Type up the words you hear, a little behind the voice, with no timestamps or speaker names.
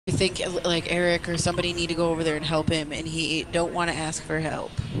I think like Eric or somebody need to go over there and help him, and he don't want to ask for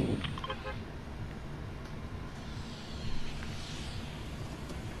help.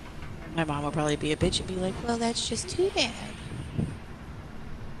 My mom will probably be a bitch and be like, "Well, that's just too bad."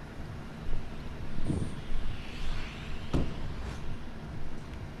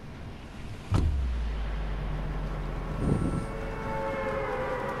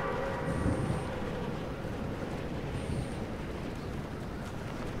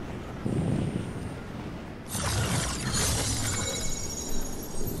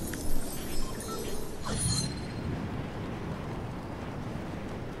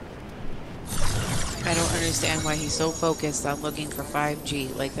 I don't understand why he's so focused on looking for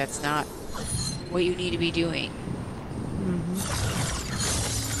 5G. Like that's not what you need to be doing.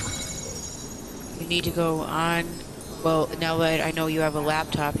 You need to go on. Well, now that I know you have a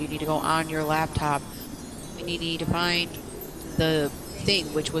laptop, you need to go on your laptop and you need to find the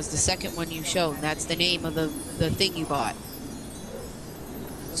thing, which was the second one you showed. That's the name of the thing you bought.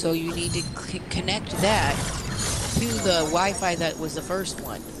 So you need to connect that to the Wi-Fi that was the first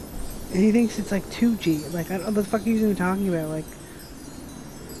one. And he thinks it's like 2G. Like, I don't know what the fuck he's even talking about. Like,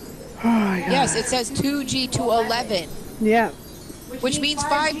 oh my Yes, it god. says 2G to 11, Yeah, which means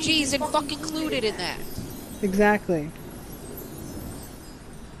 5G is fucking included in that. exactly.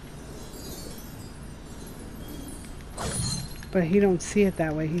 But he don't see it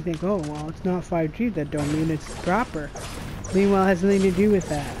that way. He think, oh, well, it's not 5G. That don't mean it's proper. Meanwhile, it has nothing to do with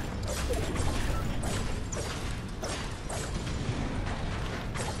that.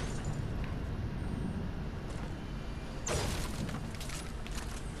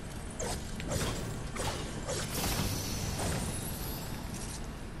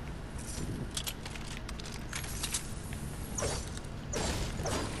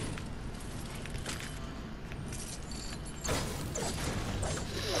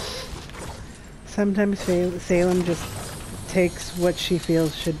 Sometimes Salem just takes what she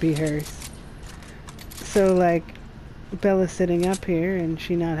feels should be hers. So, like, Bella's sitting up here, and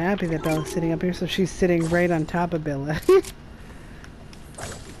she's not happy that Bella's sitting up here, so she's sitting right on top of Bella.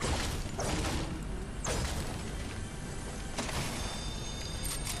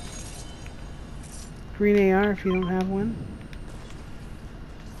 Green AR if you don't have one.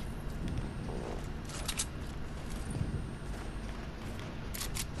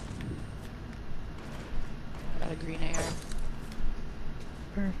 Got a green AR.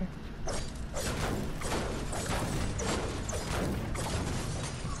 Perfect.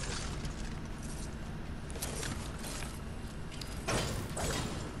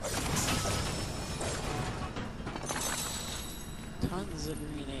 Tons of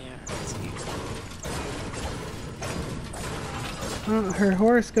green ARs here. Oh, her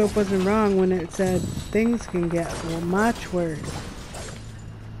horoscope wasn't wrong when it said things can get much worse.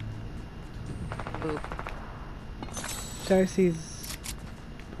 Ooh. Darcy's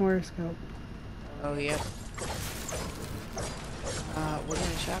horoscope. Oh, yep. What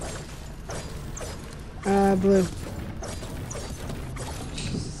kind of shotgun? Blue.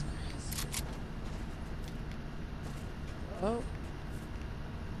 Jesus Christ. Oh.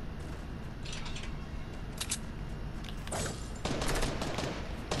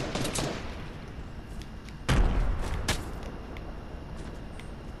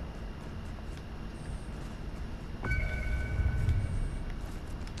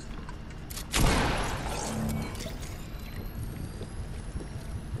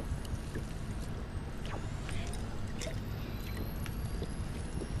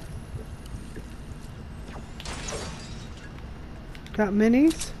 Got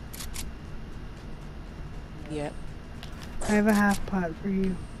minis? Yep. I have a half pot for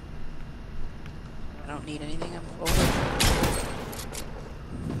you. I don't need anything. I'm full.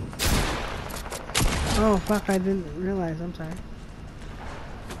 Oh, fuck, I didn't realize. I'm sorry.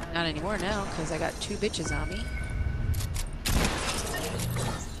 Not anymore now, because I got two bitches on me.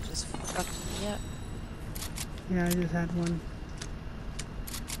 Just fucked me up. Yeah, I just had one.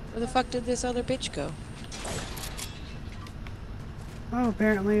 Where the fuck did this other bitch go? Oh,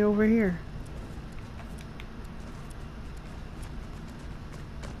 apparently over here.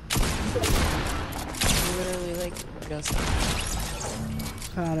 Literally, like, just...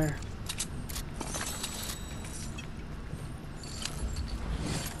 Got her.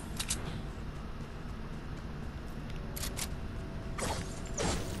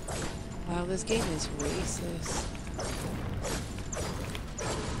 Wow, this game is racist.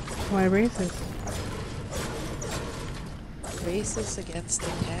 Why racist? Racist against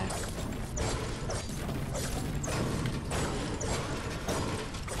attack.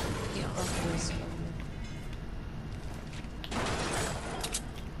 He offers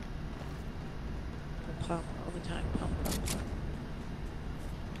pump all the time. Pump, pump, pump.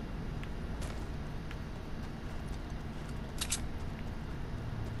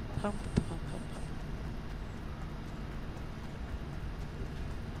 Pump, pump, pump, pump.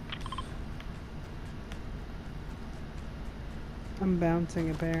 I'm bouncing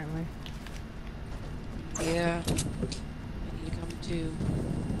apparently. Yeah. I need to come to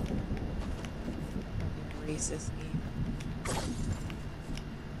erase this game.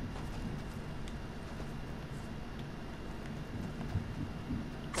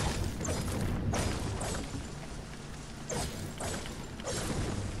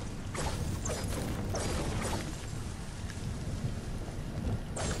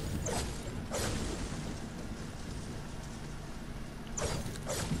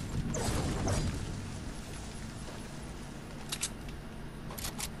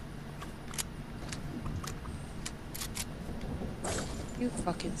 You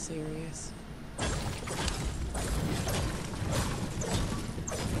fucking serious?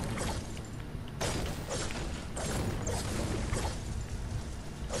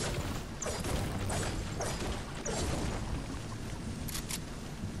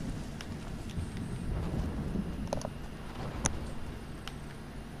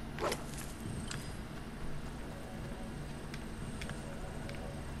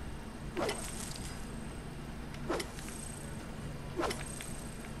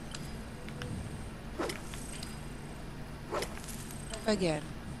 Again.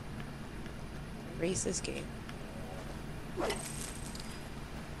 Erase this game.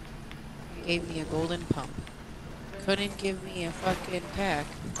 Gave me a golden pump. Couldn't give me a fucking pack.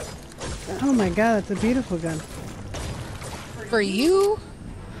 Oh my god, that's a beautiful gun. For you?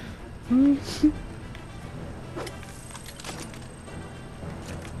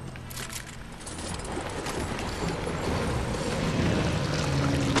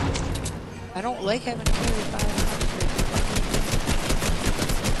 I don't like having to carry 500.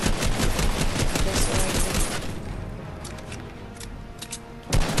 Just so I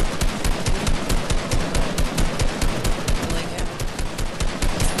like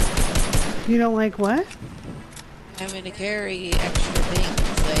You don't like what? having to carry extra things.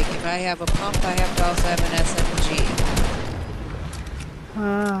 Like if I have a pump, I have to also have an SMG.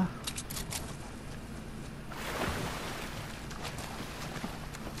 Ah.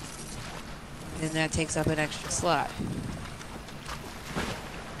 And that takes up an extra slot.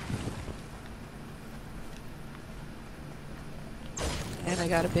 And I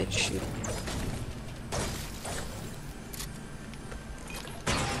got a bitch shooting.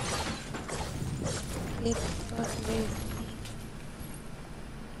 It fucked me.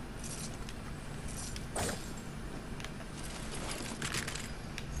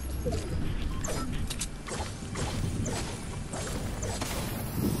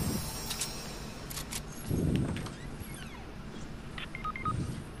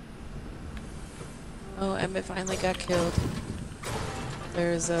 Oh, Emmett finally got killed.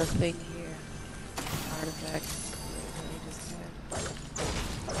 There's a thing here. Artifact. that I just had.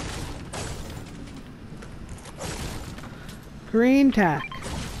 Green tack.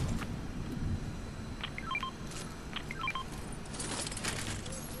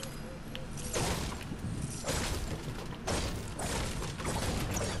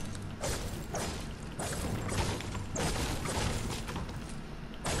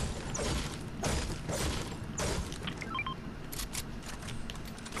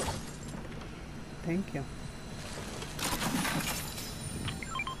 Thank you.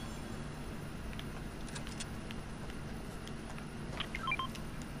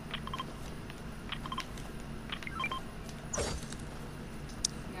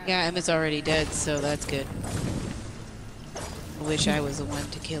 Yeah, Emmett's already dead, so that's good. I wish I was the one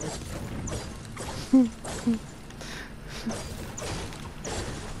to kill him.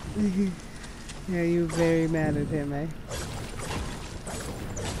 Yeah, you very mad at him, eh?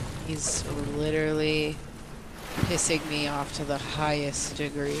 He's literally pissing me off to the highest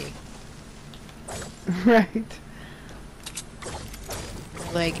degree. Right.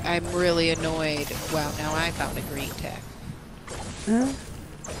 Like, I'm really annoyed. Wow, now I found a green tack. Huh?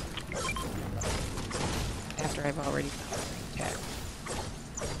 After I've already found a green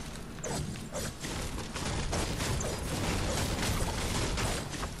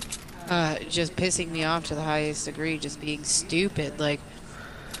tack. Just pissing me off to the highest degree, just being stupid. Like,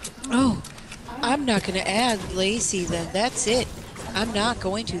 oh, I'm not gonna add Lacey then, that's it. I'm not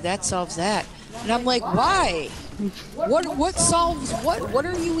going to, that solves that. And I'm like, why? What solves what? What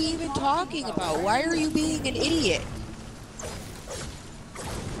are you even talking about? Why are you being an idiot?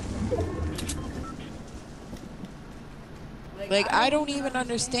 Like, I don't even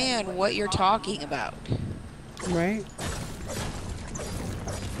understand what you're talking about. Right?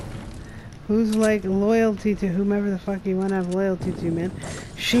 Who's like loyalty to whomever the fuck you want to have loyalty to, man?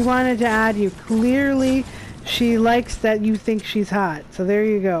 She wanted to add you. Clearly, she likes that you think she's hot. So there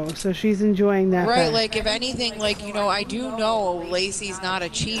you go. So she's enjoying that. Right, fact. like, if anything, like, you know, I do know Lacey's not a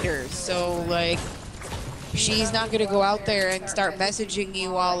cheater. So, like, she's not going to go out there and start messaging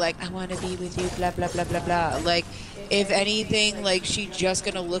you all like, I want to be with you, blah, blah, blah, blah, blah. Like, if anything, like, she's just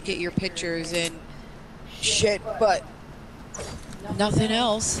going to look at your pictures and shit, but nothing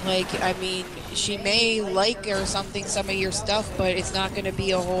else. Like, I mean, she may like or something, some of your stuff, but it's not going to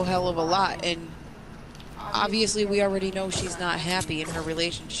be a whole hell of a lot. And obviously, we already know she's not happy in her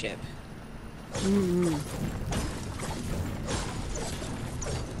relationship. Mm-hmm.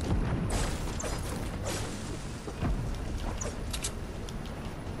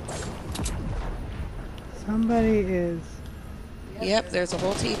 Somebody is. Yep, there's a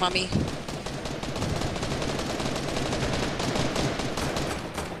whole team on me.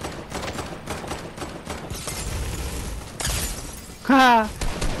 Ha!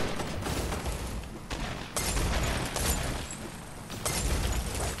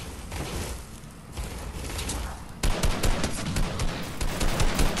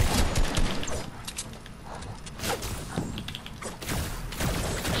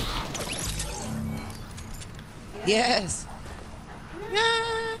 Yes.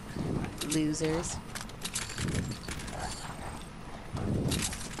 Ah. Losers.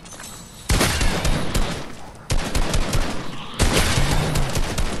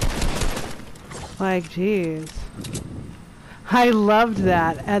 Like, jeez. I loved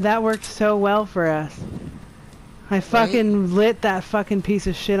that. And that worked so well for us. I fucking lit that fucking piece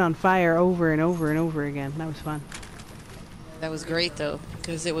of shit on fire over and over and over again. That was fun. That was great, though,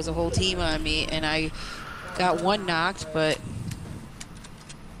 because it was a whole team on me, and I got one knocked, but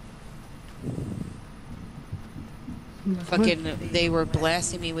fucking they were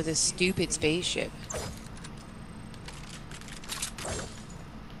blasting me with a stupid spaceship.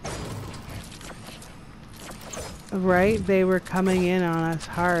 Right? They were coming in on us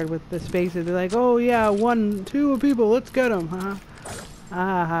hard with the spaces. They're like, oh yeah, 1, 2 people, let's get them, huh?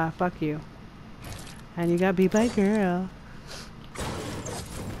 Ah, fuck you. And you got beat by a girl.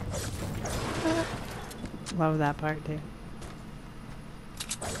 Love that part too.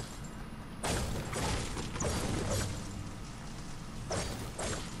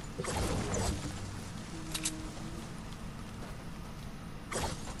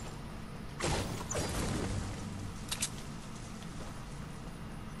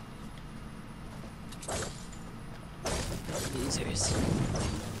 Losers.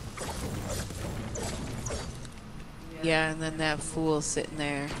 Yeah, and then that fool sitting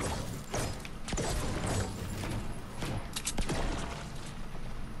there.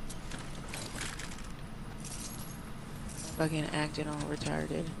 Fucking acting all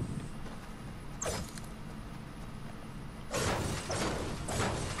retarded.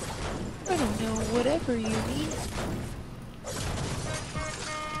 I don't know, whatever you need.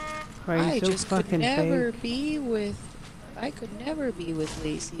 I so just could fucking never fake. be with. I could never be with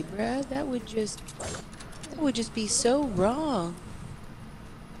Lacey, Brad. That would just be so wrong.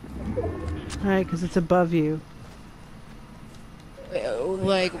 Alright, because it's above you.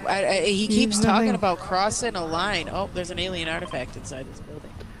 Like, he keeps nothing- talking about crossing a line. Oh, there's an alien artifact inside this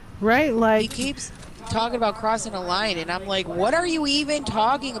building. Right? He Like, keeps talking about crossing a line, and I'm like, what are you even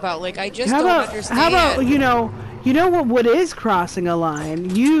talking about? Like, I just how don't about, understand. how about, you know what is crossing a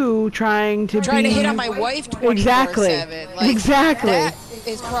line? You trying to trying be... to hit on my wife 24/7. Exactly. Like, Exactly. That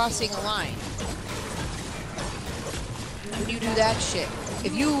is crossing a line. When you do that shit,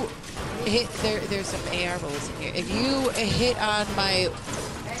 if you hit there's some AR bullets in here. If you hit on my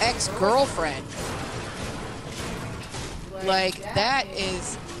ex-girlfriend, like, that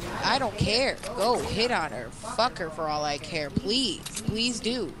is, I don't care. Go hit on her. Fuck her for all I care. Please. Please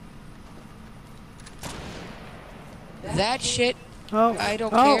do. That shit, Oh, I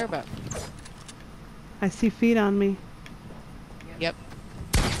don't oh, care about. I see feet on me. Yep.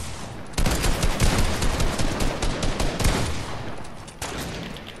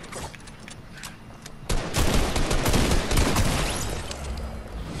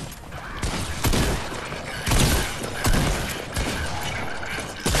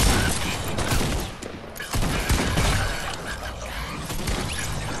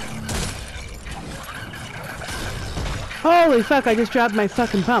 Holy fuck, I just dropped my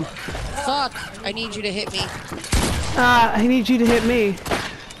fucking pump. Fuck. I need you to hit me. I need you to hit me.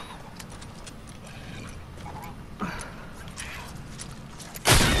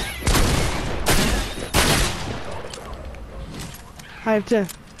 I have to...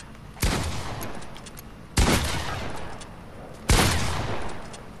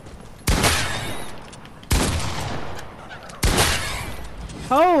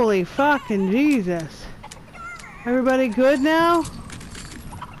 Holy fucking Jesus. Everybody good now?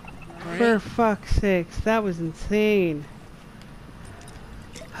 Right. For fuck's sakes, that was insane.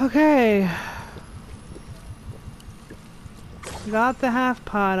 Okay. Got the half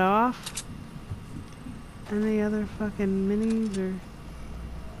pot off. Any other fucking minis or...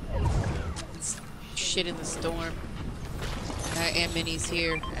 Shit in the storm. And minis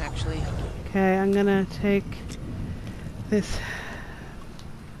here, actually. Okay, I'm gonna take this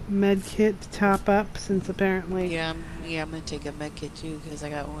med kit to top up since apparently... Yeah, I'm gonna take a med kit too because I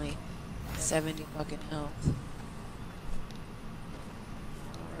got only 70 fucking health.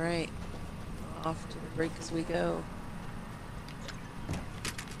 Alright. Off to the break as we go.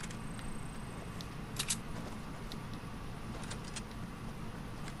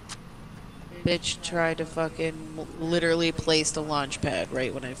 Bitch tried to fucking literally place the launch pad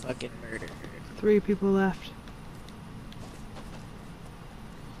right when I fucking murdered her. 3 people left.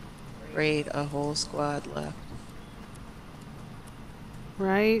 Great, a whole squad left.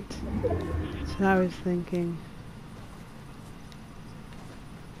 Right? That's what I was thinking.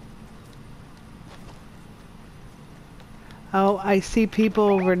 Oh, I see people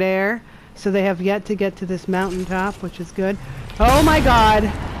over there. So they have yet to get to this mountaintop, which is good. Oh my god!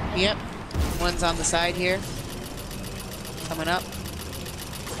 Yep. One's on the side here. Coming up.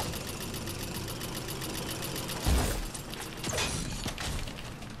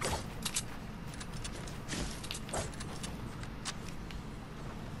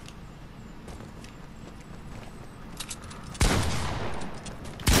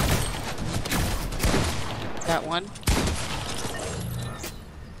 Got one.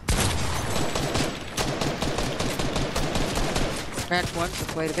 Cracked one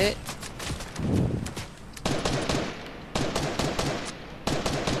for quite a bit.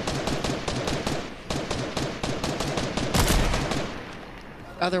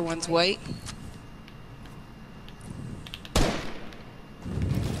 Other one's white.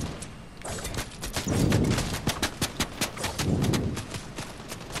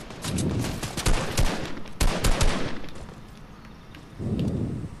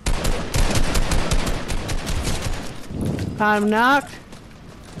 I'm knocked.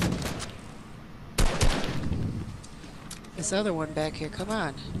 This other one back here, come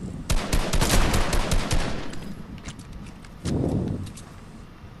on.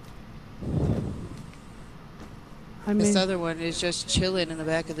 This other one is just chilling in the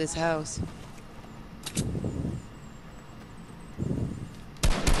back of this house.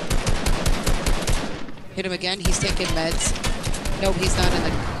 Hit him again, he's taking meds. Nope, he's not in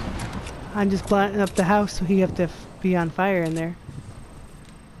the... I'm just blotting up the house so he have to be on fire in there.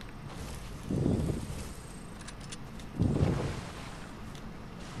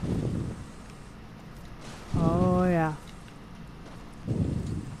 Oh yeah.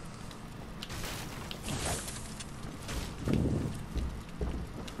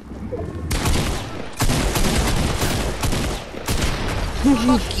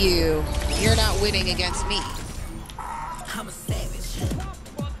 Fuck you. You're not winning against me.